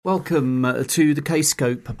Welcome to the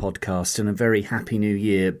K-Scope podcast and a very happy new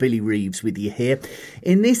year. Billy Reeves with you here.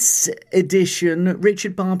 In this edition,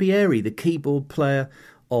 Richard Barbieri, the keyboard player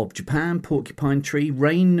of Japan, Porcupine Tree,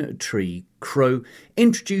 Rain Tree Crow,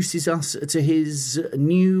 introduces us to his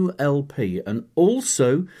new LP and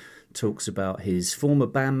also talks about his former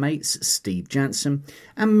bandmates Steve Jansen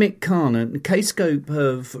and Mick Karn. And K-Scope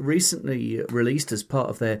have recently released, as part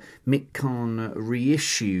of their Mick Karn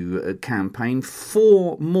reissue campaign,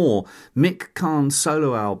 4 more Mick Karn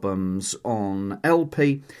solo albums on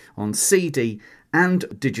LP, on CD and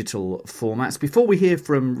digital formats. Before we hear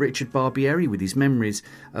from Richard Barbieri with his memories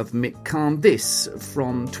of Mick Karn, this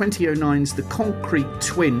from 2009's The Concrete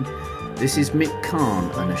Twin. This is Mick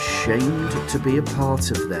Karn and Ashamed to Be a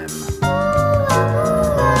Part of Them.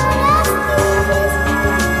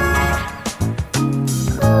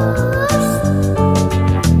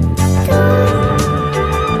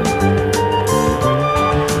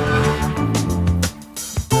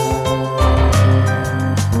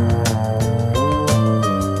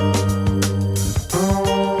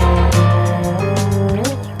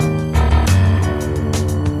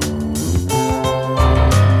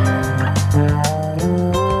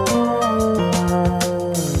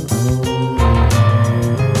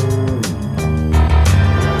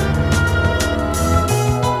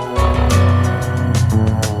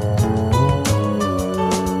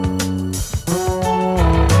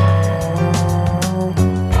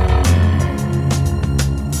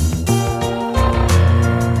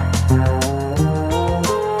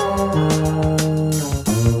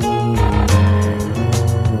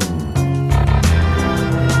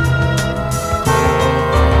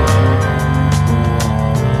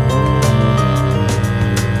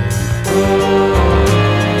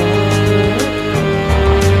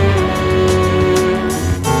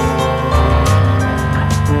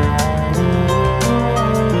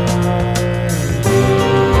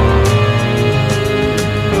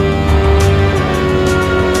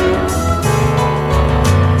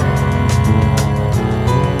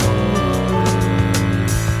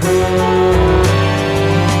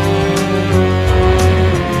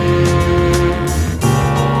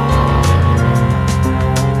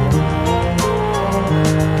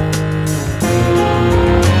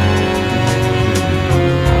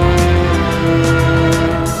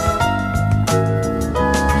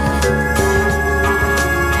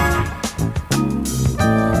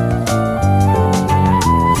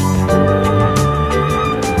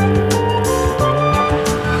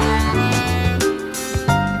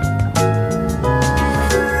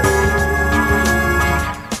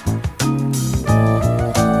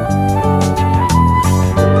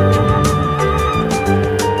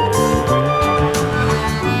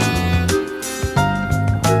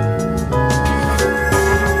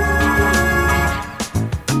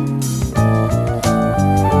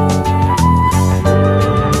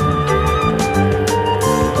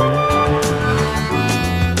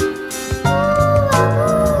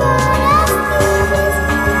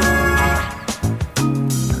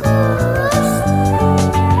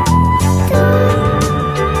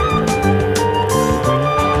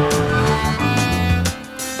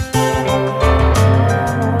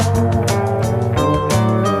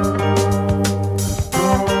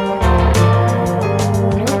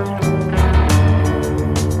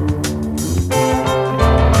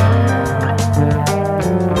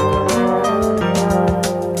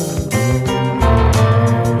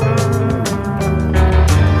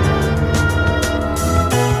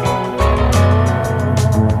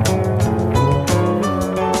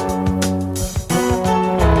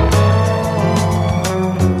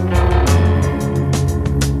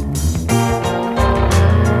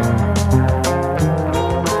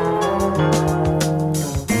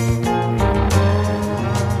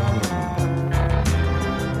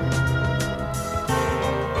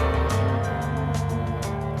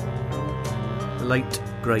 Late,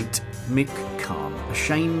 great Mick Karn,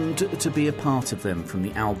 Ashamed to Be a Part of Them, from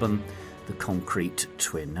the album The Concrete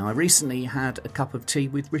Twin. Now, I recently had a cup of tea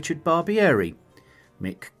with Richard Barbieri,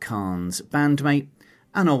 Mick Karn's bandmate,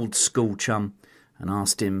 an old school chum, and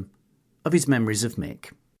asked him of his memories of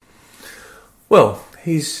Mick. Well,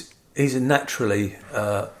 he's a naturally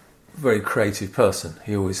very creative person.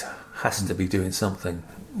 He always has to be doing something,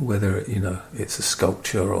 whether it's a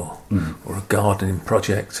sculpture or a gardening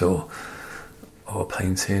project or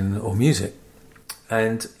painting or music.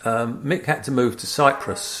 And Mick had to move to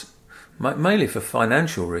Cyprus mainly for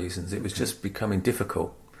financial reasons. It was just becoming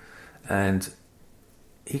difficult, and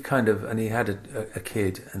he had a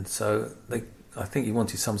kid, and so I think he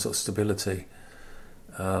wanted some sort of stability,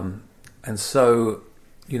 and so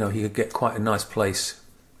he could get quite a nice place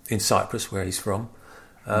in Cyprus, where he's from,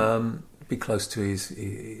 be close to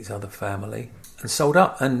his other family, and sold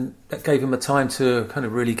up, and that gave him a time to kind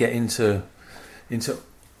of really get into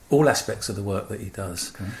all aspects of the work that he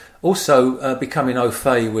does. Okay. Also, becoming au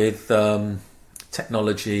fait with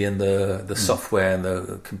technology and the software and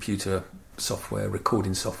the computer software,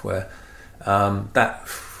 recording software, that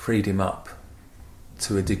freed him up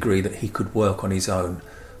to a degree that he could work on his own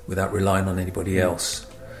without relying on anybody else.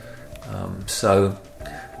 So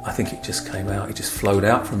I think it just came out, it just flowed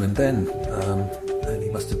out from him then. And he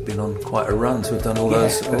must have been on quite a run to have done all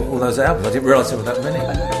those albums. I didn't realise there were that many.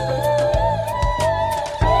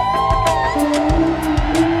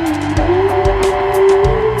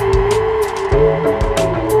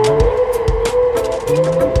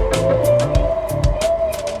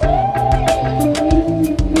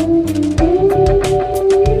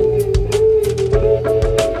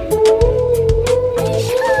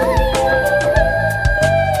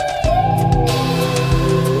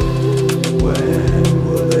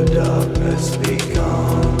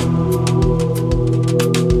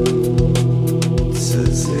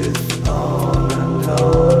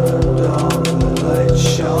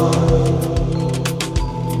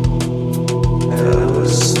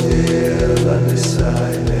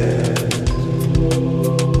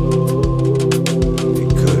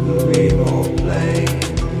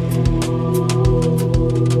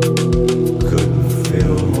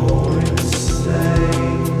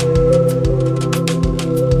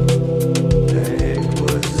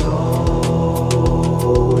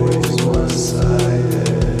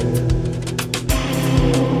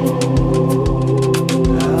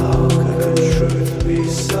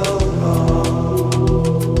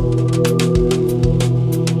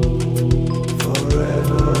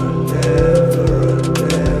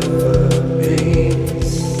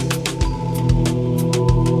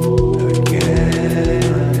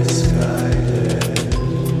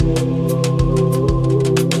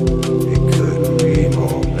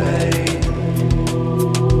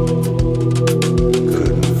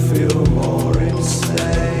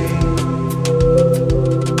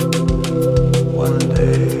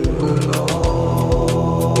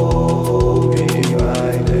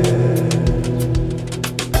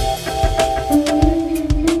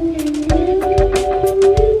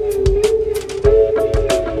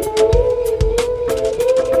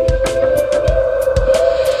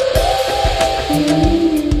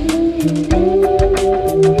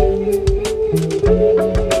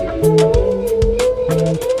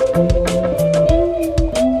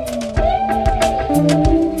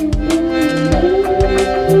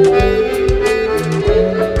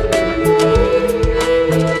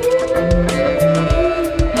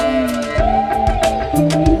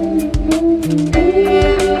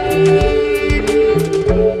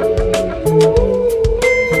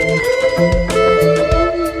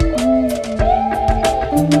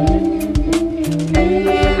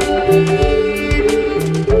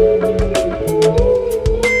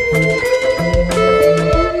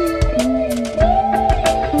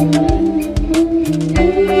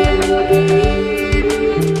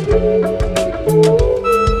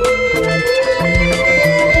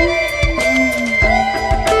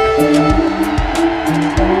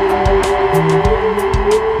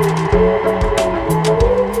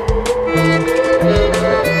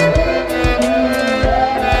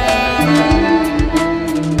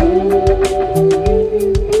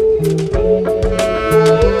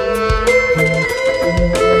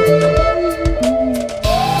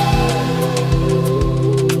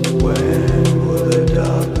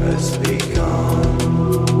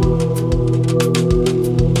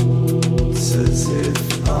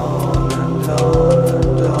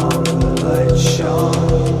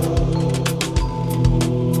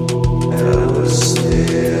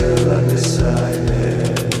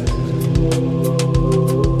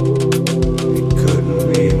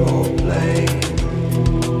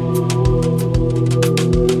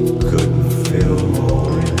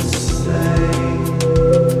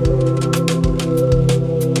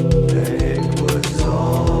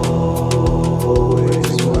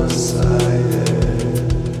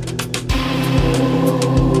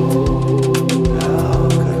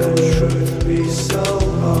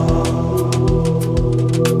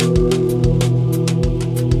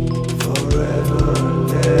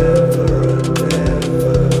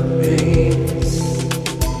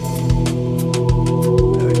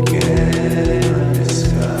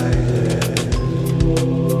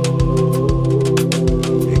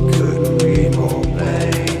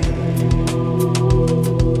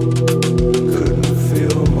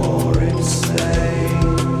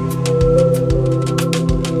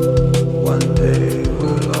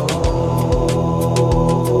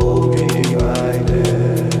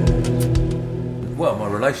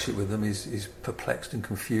 relationship with them is perplexed and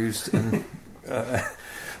confused and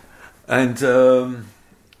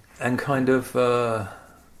kind of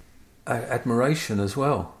admiration as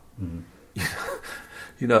well. Mm.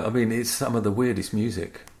 You know, I mean, it's some of the weirdest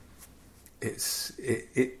music.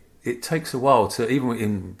 It takes a while to, even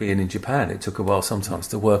in being in Japan, it took a while sometimes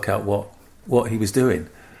to work out what he was doing.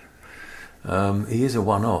 He is a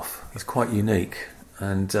one-off. He's quite unique,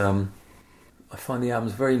 and I find the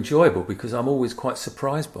albums very enjoyable because I'm always quite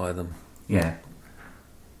surprised by them. Yeah.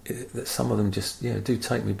 That some of them just do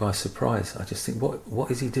take me by surprise. I just think,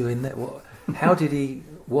 what is he doing there? How did he?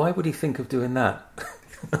 Why would he think of doing that?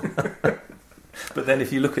 But then,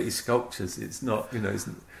 if you look at his sculptures, it's not. Then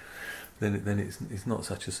it's not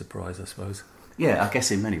such a surprise, I suppose. Yeah, I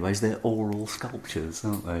guess in many ways they're oral sculptures,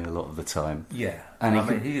 aren't they? A lot of the time. Yeah, and I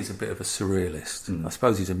mean, he is a bit of a surrealist. I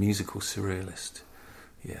suppose he's a musical surrealist.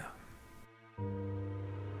 Yeah.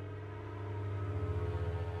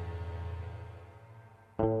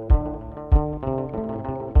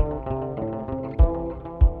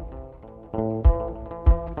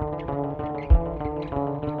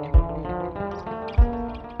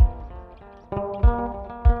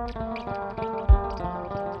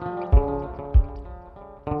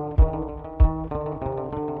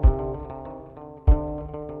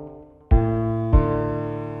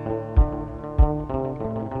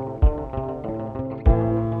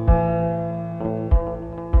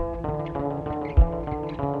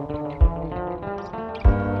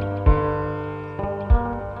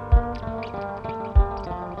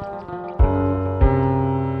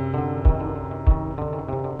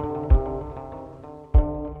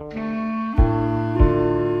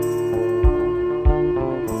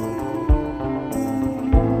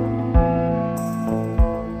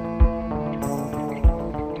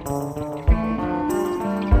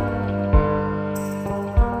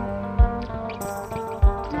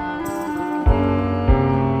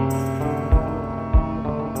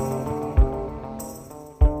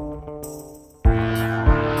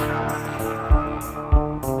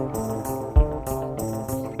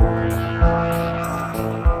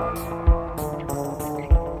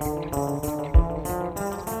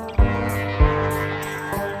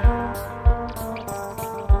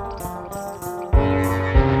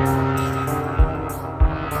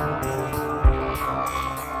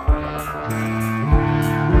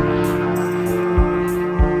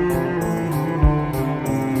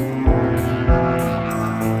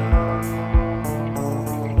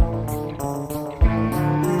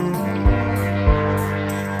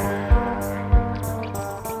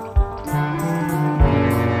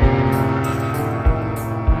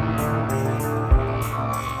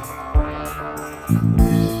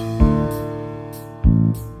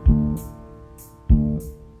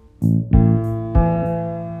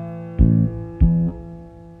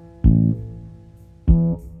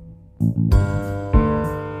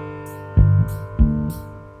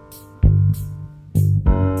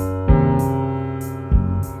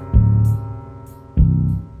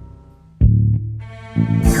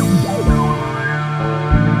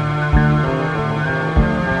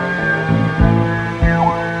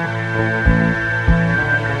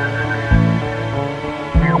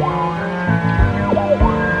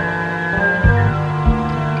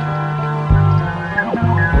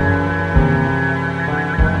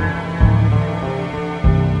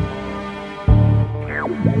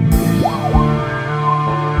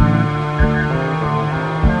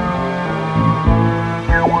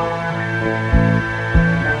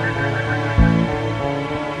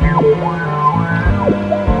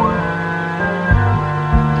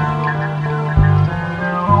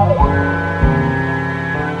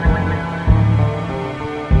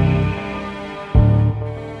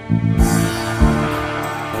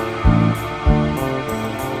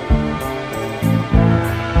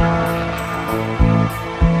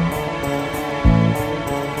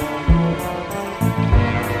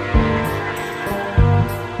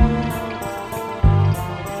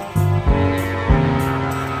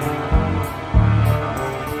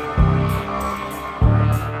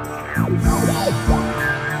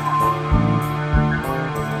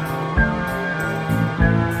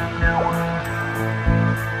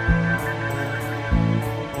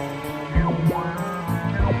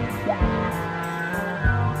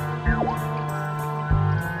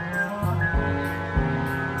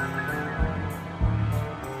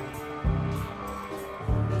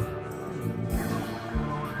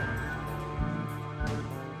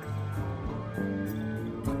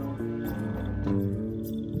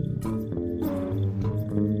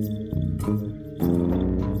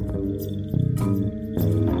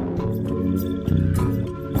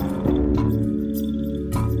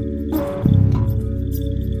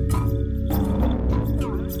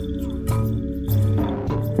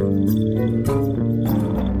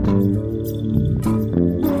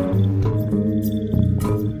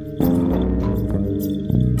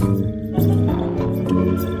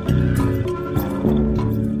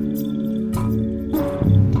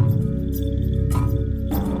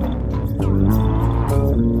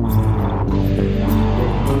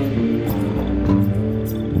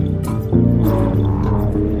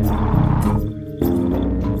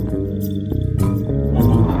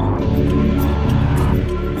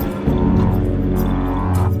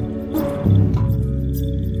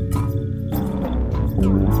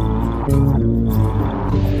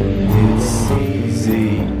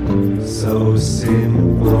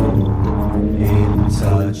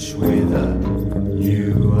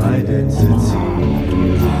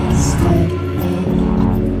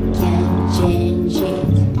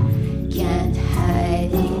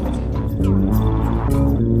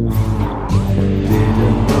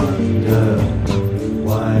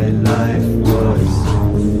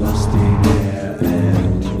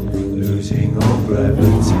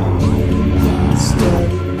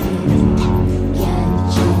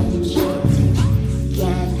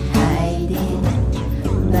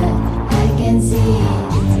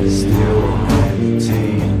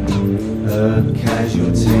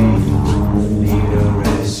 casualty, need a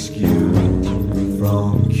rescue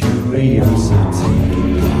from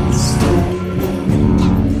curiosity. Can't stop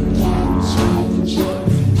it, can't change it,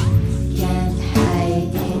 can't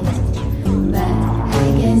hide it, but I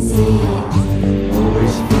can see it.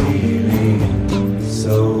 Always feeling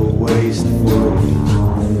so wasteful,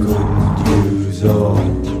 couldn't use all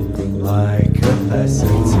my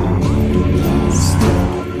capacity. Can't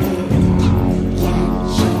stop it,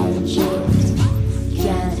 can't change it,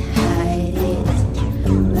 can't hide it,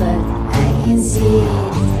 but I can see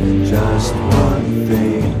it. Just one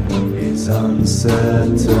thing is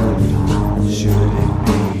uncertain, should it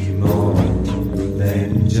be more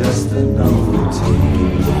than just a novelty?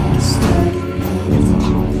 Can't stop it,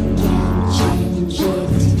 can't change it,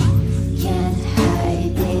 can't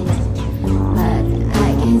hide it, but I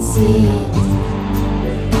can see it.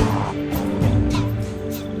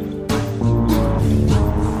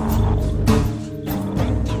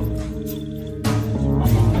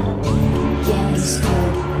 Can't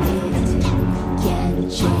stop it,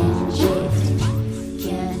 can't change it,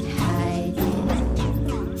 can't hide it.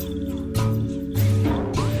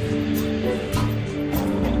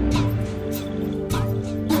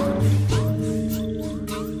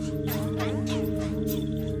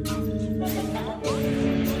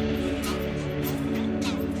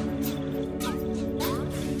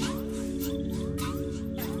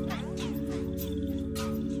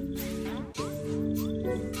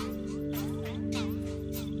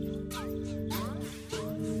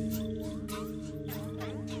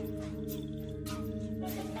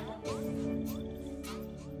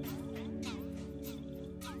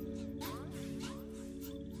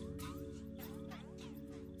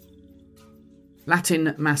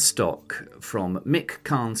 Latin Mastock from Mick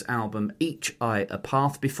Karn's album Each Eye a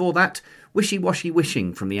Path. Before that, Wishy Washy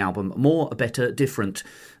Wishing from the album More, Better, Different.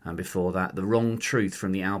 And before that, The Wrong Truth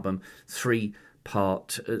from the album Three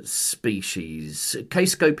Part Species.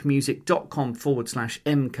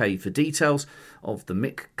 kscopemusic.com/MK for details of the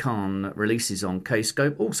Mick Karn releases on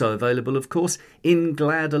Kscope. Also available, of course, In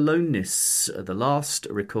Glad Aloneness, the last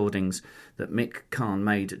recordings that Mick Karn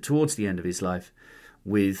made towards the end of his life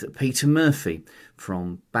with Peter Murphy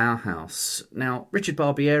from Bauhaus. Now, Richard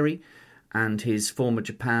Barbieri and his former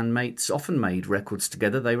Japan mates often made records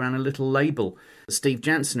together. They ran a little label. Steve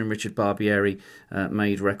Jansen and Richard Barbieri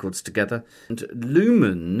made records together. And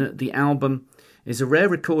Lumen, the album, is a rare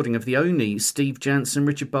recording of the only Steve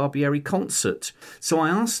Jansen-Richard Barbieri concert. So I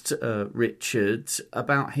asked Richard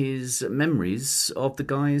about his memories of the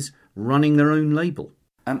guys running their own label.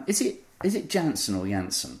 Is it Jansen or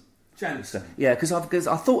Jansen? Jansen. Yeah, because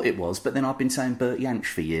I thought it was, but then I've been saying Bert Jansch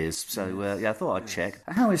for years, so I thought I'd check.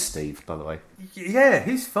 How is Steve, by the way? Yeah,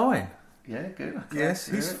 he's fine. Yeah, good. Okay. Yes,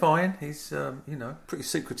 he's fine. He's, pretty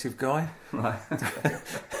secretive guy. Right.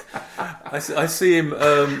 I see him,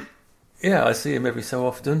 I see him every so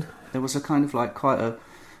often. There was a kind of like quite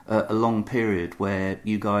a long period where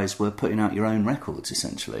you guys were putting out your own records,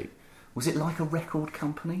 essentially. Was it like a record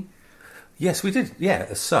company? Yes, we did. Yeah,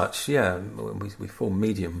 as such, yeah. We formed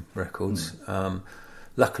Medium Records.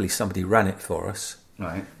 Luckily, somebody ran it for us.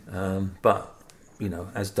 Right. But,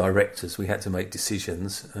 as directors, we had to make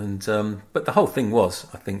decisions. And but the whole thing was,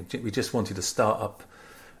 I think, we just wanted to start up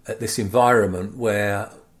at this environment where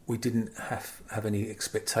we didn't have any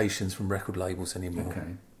expectations from record labels anymore.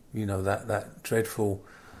 Okay. That dreadful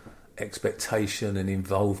expectation and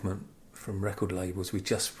involvement from record labels. We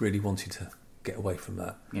just really wanted to get away from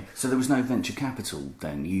that. Yeah. So there was no venture capital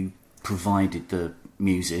then? You provided the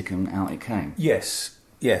music and out it came? Yes,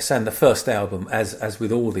 and the first album, as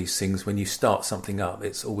with all these things, when you start something up,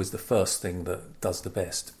 it's always the first thing that does the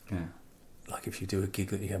best. Yeah. Like if you do a gig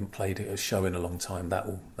that you haven't played at a show in a long time, that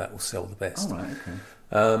will sell the best. Oh, right, okay.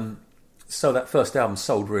 So that first album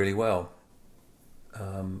sold really well.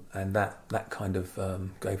 And that kind of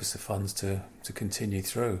gave us the funds to continue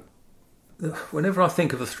through. Whenever I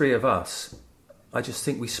think of the three of us, I just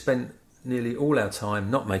think we spent nearly all our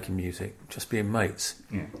time not making music, just being mates.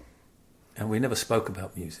 Yeah. And we never spoke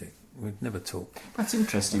about music. We'd never talked. That's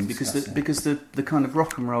interesting because the kind of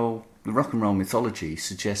rock and roll mythology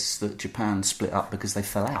suggests that Japan split up because they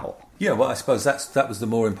fell out. Yeah, well, I suppose that was the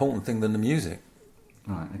more important thing than the music.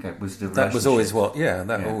 Right. Okay. That was always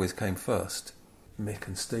always came first. Mick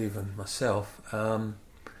and Steve and myself. I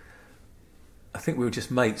think we were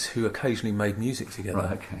just mates who occasionally made music together.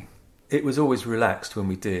 Right. Okay. It was always relaxed when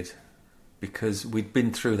we did, because we'd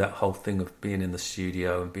been through that whole thing of being in the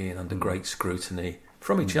studio and being under great scrutiny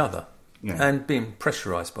from each other, and being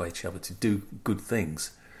pressurised by each other to do good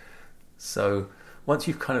things. So once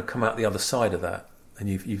you've kind of come out the other side of that, and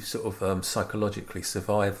you've sort of psychologically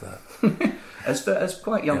survived that, as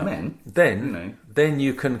quite young men. Then, you know. then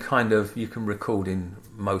you can record in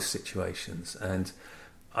most situations, and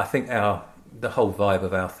I think the whole vibe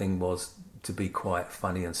of our thing was to be quite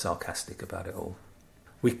funny and sarcastic about it all.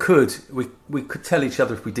 We could tell each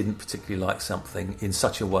other if we didn't particularly like something in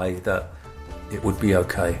such a way that it would be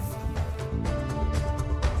okay.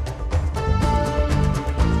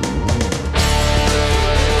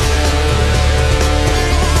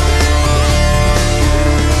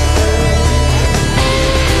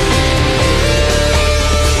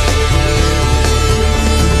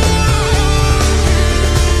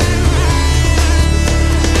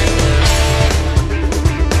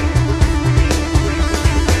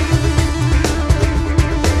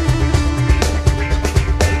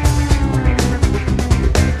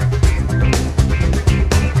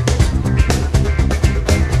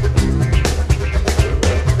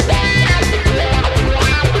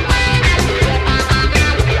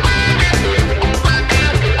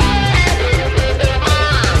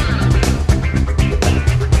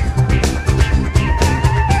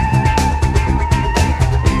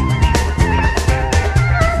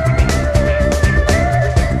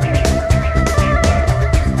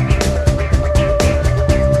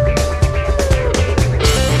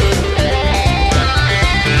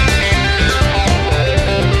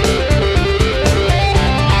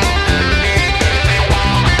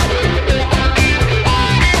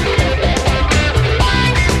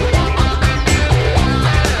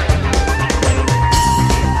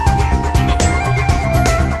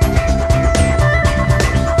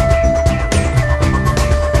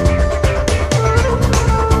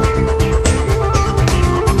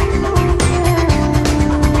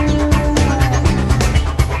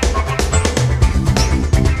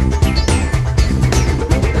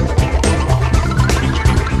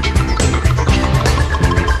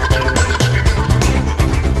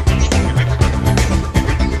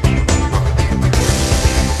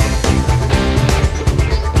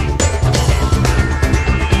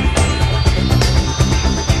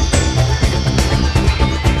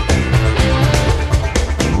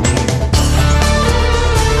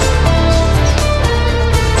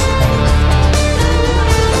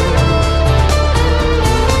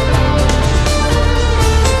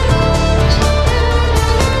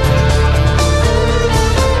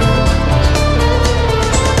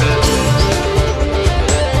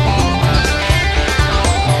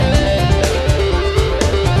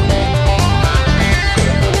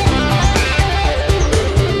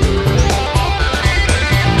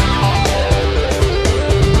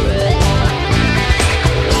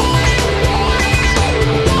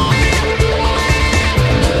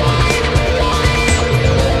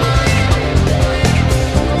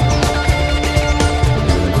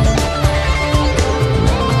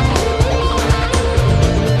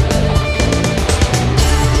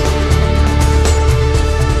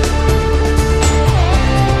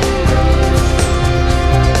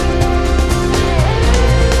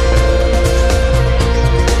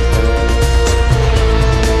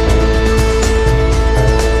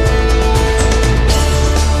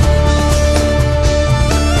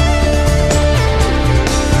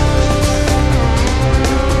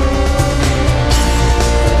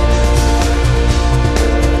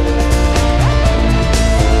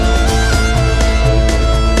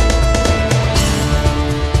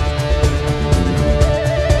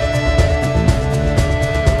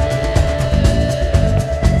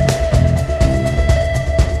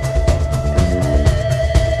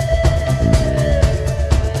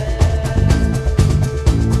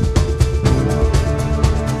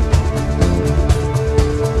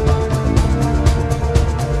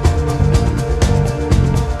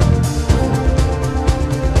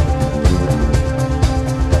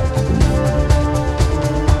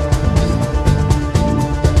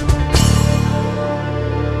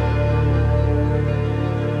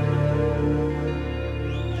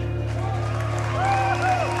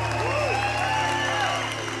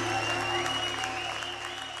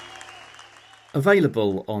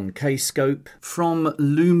 Available on Kscope from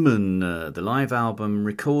Lumen, the live album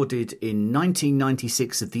recorded in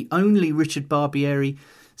 1996 at the only Richard Barbieri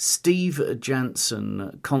Steve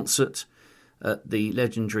Jansen concert at the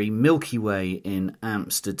legendary Milky Way in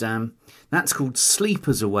Amsterdam. That's called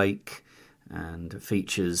Sleepers Awake and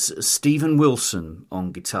features Stephen Wilson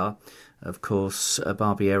on guitar. Of course,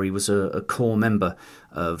 Barbieri was a core member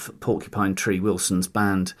of Porcupine Tree Wilson's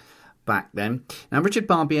band back then. Now, Richard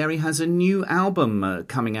Barbieri has a new album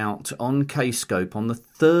coming out on Kscope on the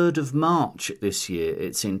 3rd of March this year.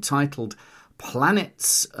 It's entitled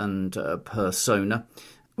Planets and Persona.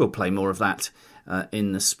 We'll play more of that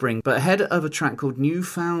in the spring. But ahead of a track called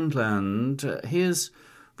Newfoundland, here's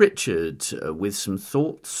Richard with some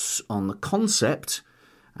thoughts on the concept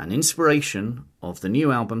and inspiration of the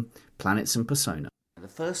new album, Planets and Persona. The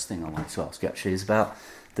first thing I wanted to ask you actually is about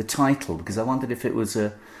the title, because I wondered if it was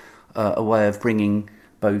a way of bringing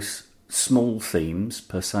both small themes,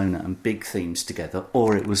 persona, and big themes together,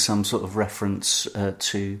 or it was some sort of reference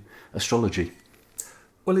to astrology.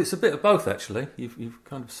 Well, it's a bit of both, actually. You've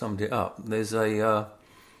kind of summed it up. There's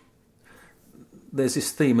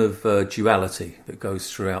this theme of duality that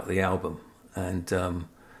goes throughout the album, and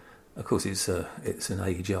of course it's an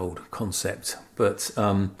age-old concept, but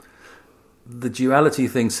the duality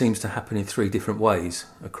thing seems to happen in three different ways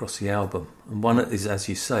across the album. And one is, as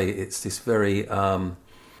you say, it's this very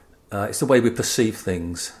it's the way we perceive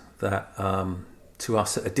things that to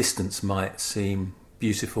us at a distance might seem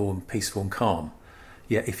beautiful and peaceful and calm.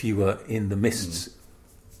 Yet if you were in the midst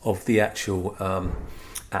of the actual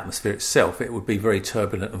atmosphere itself, it would be very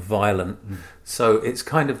turbulent and violent. So it's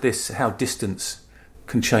kind of this, how distance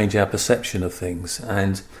can change our perception of things.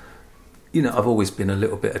 And, you know, I've always been a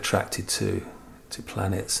little bit attracted to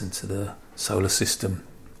planets and to the solar system.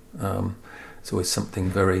 It's always something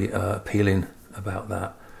very appealing about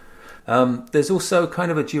that. There's also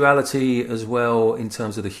kind of a duality as well in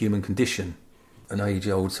terms of the human condition. An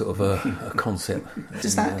age-old sort of a concept.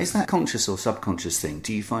 Is that conscious or subconscious thing?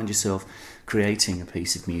 Do you find yourself creating a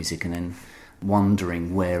piece of music and then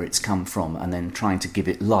wondering where it's come from and then trying to give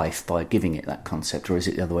it life by giving it that concept, or is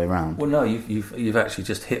it the other way around? Well, no, you've actually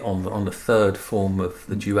just hit on the third form of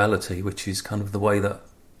the duality, which is kind of the way that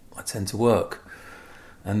I tend to work,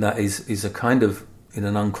 and that is a kind of in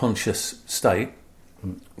an unconscious state,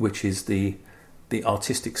 which is the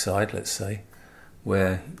artistic side, let's say,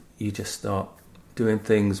 where you just start doing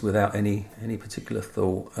things without any particular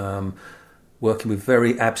thought, working with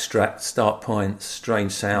very abstract start points,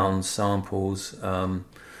 strange sounds, samples,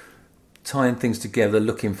 tying things together,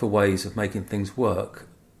 looking for ways of making things work.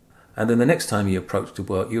 And then the next time you approach the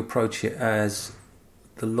work, you approach it as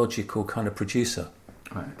the logical kind of producer,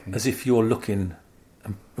 Right, okay. as if you're looking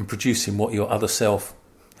and producing what your other self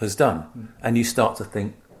has done. And you start to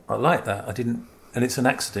think, I like that, I didn't... And it's an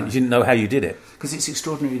accident. You didn't know how you did it. Because it's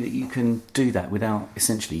extraordinary that you can do that without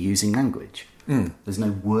essentially using language. There's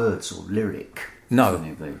no words or lyric. No. For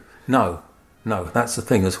any of those. No. That's the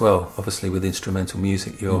thing as well. Obviously, with instrumental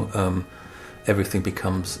music, everything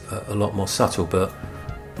becomes a lot more subtle, but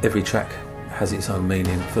every track has its own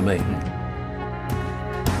meaning for me.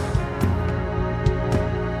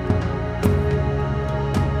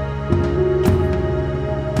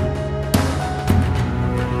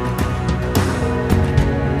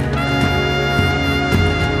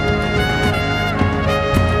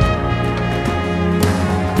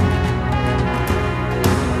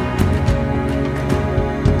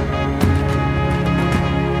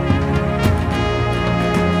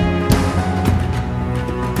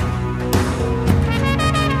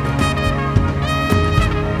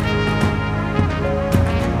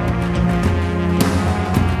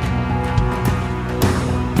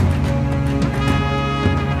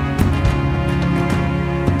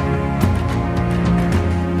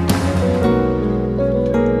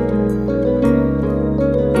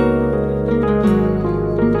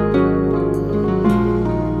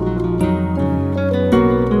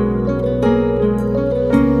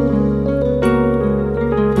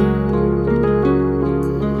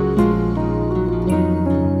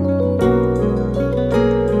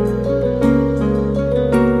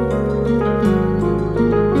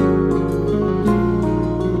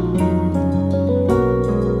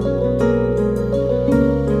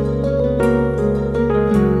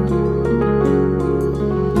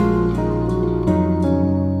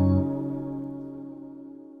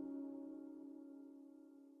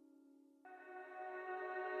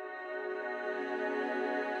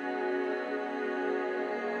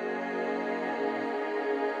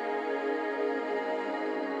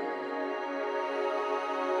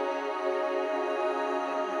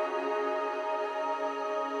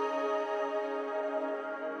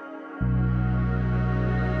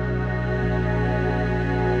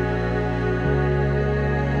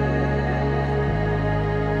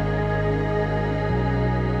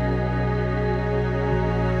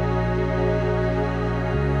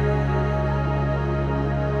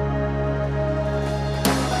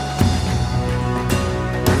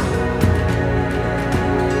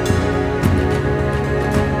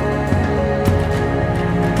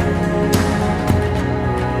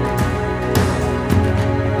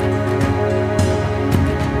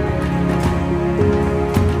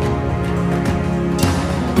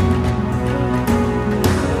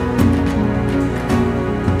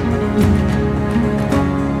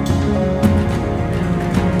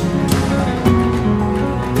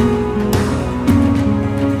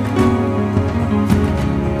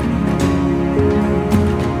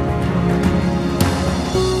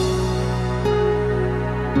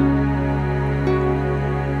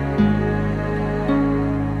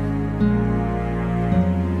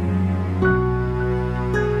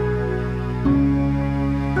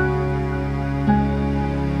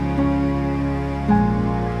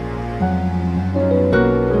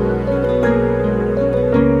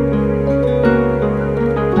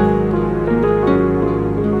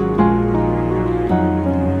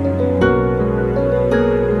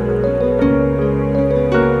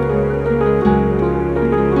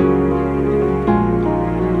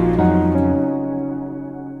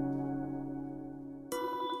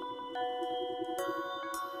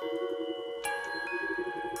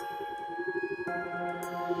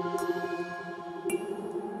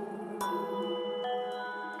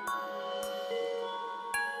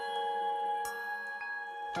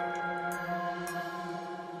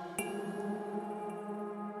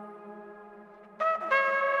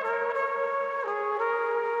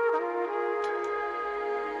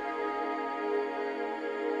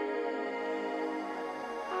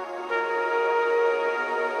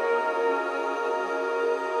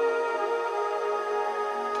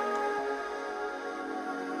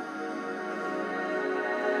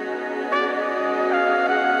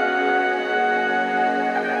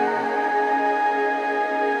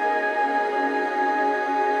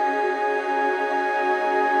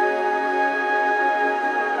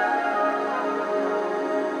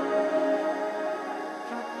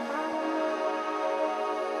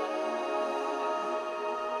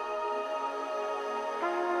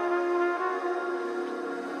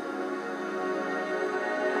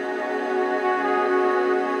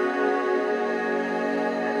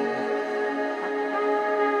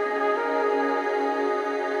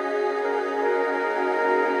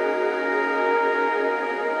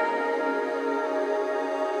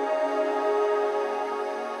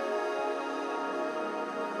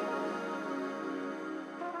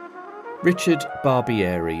 Richard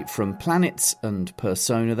Barbieri from Planets and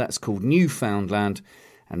Persona, that's called Newfoundland,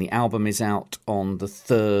 and the album is out on the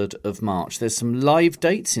 3rd of March. There's some live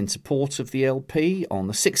dates in support of the LP on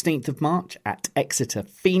the 16th of March at Exeter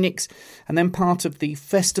Phoenix, and then part of the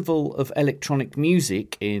Festival of Electronic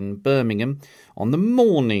Music in Birmingham on the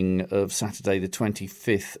morning of Saturday the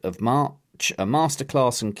 25th of March, a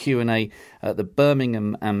masterclass and Q&A at the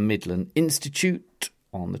Birmingham and Midland Institute.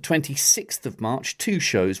 On the 26th of March, 2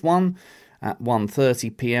 shows, one at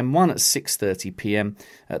 1:30pm, one at 6:30pm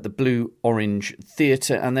at the Blue Orange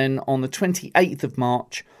Theatre, and then on the 28th of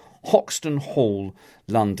March, Hoxton Hall,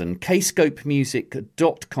 London,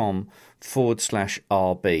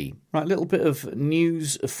 kscopemusic.com/RB. Right, a little bit of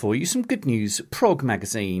news for you, some good news. Prog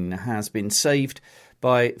magazine has been saved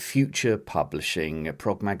by Future Publishing.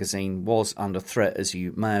 Prog magazine was under threat, as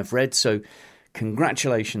you may have read, so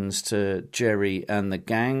congratulations to Jerry and the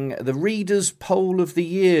gang. The Readers' Poll of the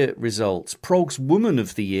Year results. Prog's Woman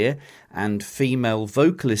of the Year and Female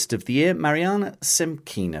Vocalist of the Year, Mariana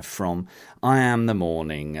Semkina from I Am the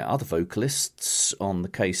Morning. Other vocalists on the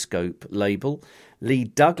Kscope label: Lee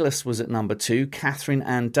Douglas was at number 2, Catherine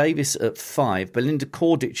Ann Davis at 5, Belinda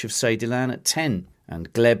Cordich of Sadielan at 10,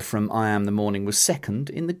 and Gleb from I Am the Morning was second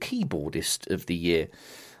in the Keyboardist of the Year.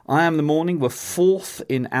 I Am the Morning were 4th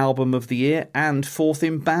in Album of the Year and 4th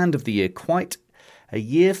in Band of the Year. Quite a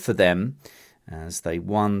year for them, as they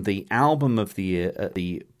won the Album of the Year at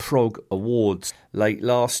the Prog Awards late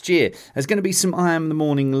last year. There's going to be some I Am the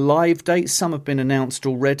Morning live dates. Some have been announced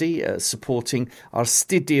already, supporting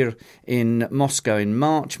Arstidir in Moscow in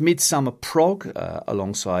March, Midsummer Prog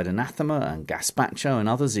alongside Anathema and Gaspacho and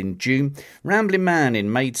others in June, Ramblin' Man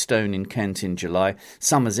in Maidstone in Kent in July,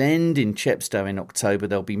 Summer's End in Chepstow in October.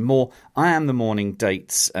 There'll be more I Am the Morning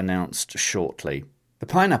dates announced shortly. The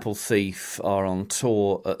Pineapple Thief are on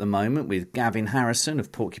tour at the moment with Gavin Harrison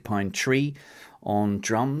of Porcupine Tree on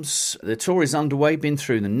drums. The tour is underway, been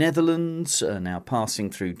through the Netherlands, now passing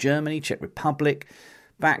through Germany, Czech Republic,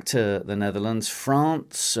 back to the Netherlands,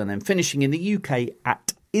 France, and then finishing in the UK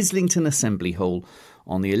at Islington Assembly Hall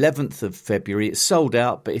on the 11th of February. It's sold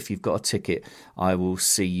out, but if you've got a ticket, I will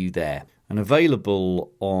see you there. And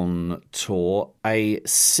available on tour, a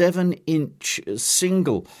 7-inch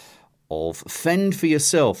single of Fend for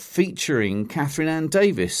Yourself, featuring Catherine Ann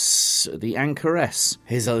Davis, the Anchoress.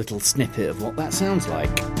 Here's a little snippet of what that sounds like.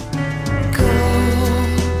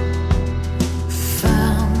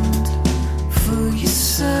 Fend for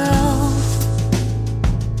yourself.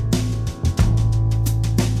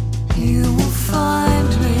 You will find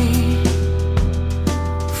me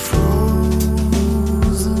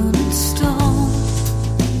frozen in stone.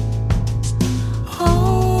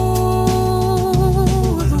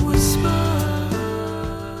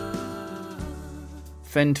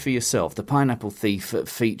 Fend for Yourself, The Pineapple Thief,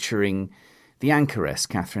 featuring the Anchoress,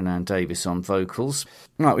 Catherine Ann Davis, on vocals.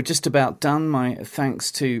 Right, we're just about done. My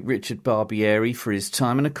thanks to Richard Barbieri for his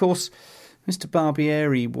time. And of course, Mr.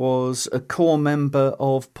 Barbieri was a core member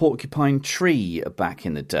of Porcupine Tree back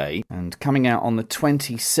in the day, and coming out on the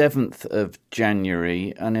 27th of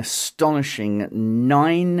January, an astonishing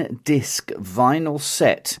 9-disc vinyl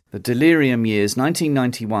set, The Delirium Years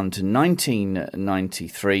 1991 to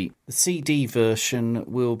 1993. The CD version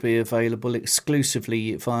will be available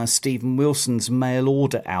exclusively via Stephen Wilson's mail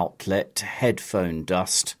order outlet, Headphone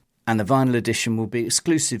Dust. And the vinyl edition will be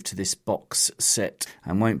exclusive to this box set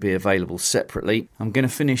and won't be available separately. I'm going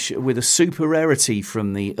to finish with a super rarity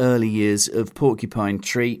from the early years of Porcupine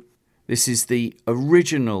Tree. This is the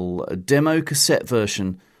original demo cassette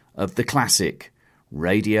version of the classic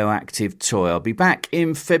Radioactive Toy. I'll be back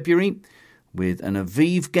in February with an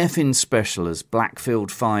Aviv Geffen special as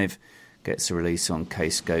Blackfield 5 gets a release on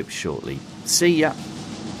Kscope shortly. See ya!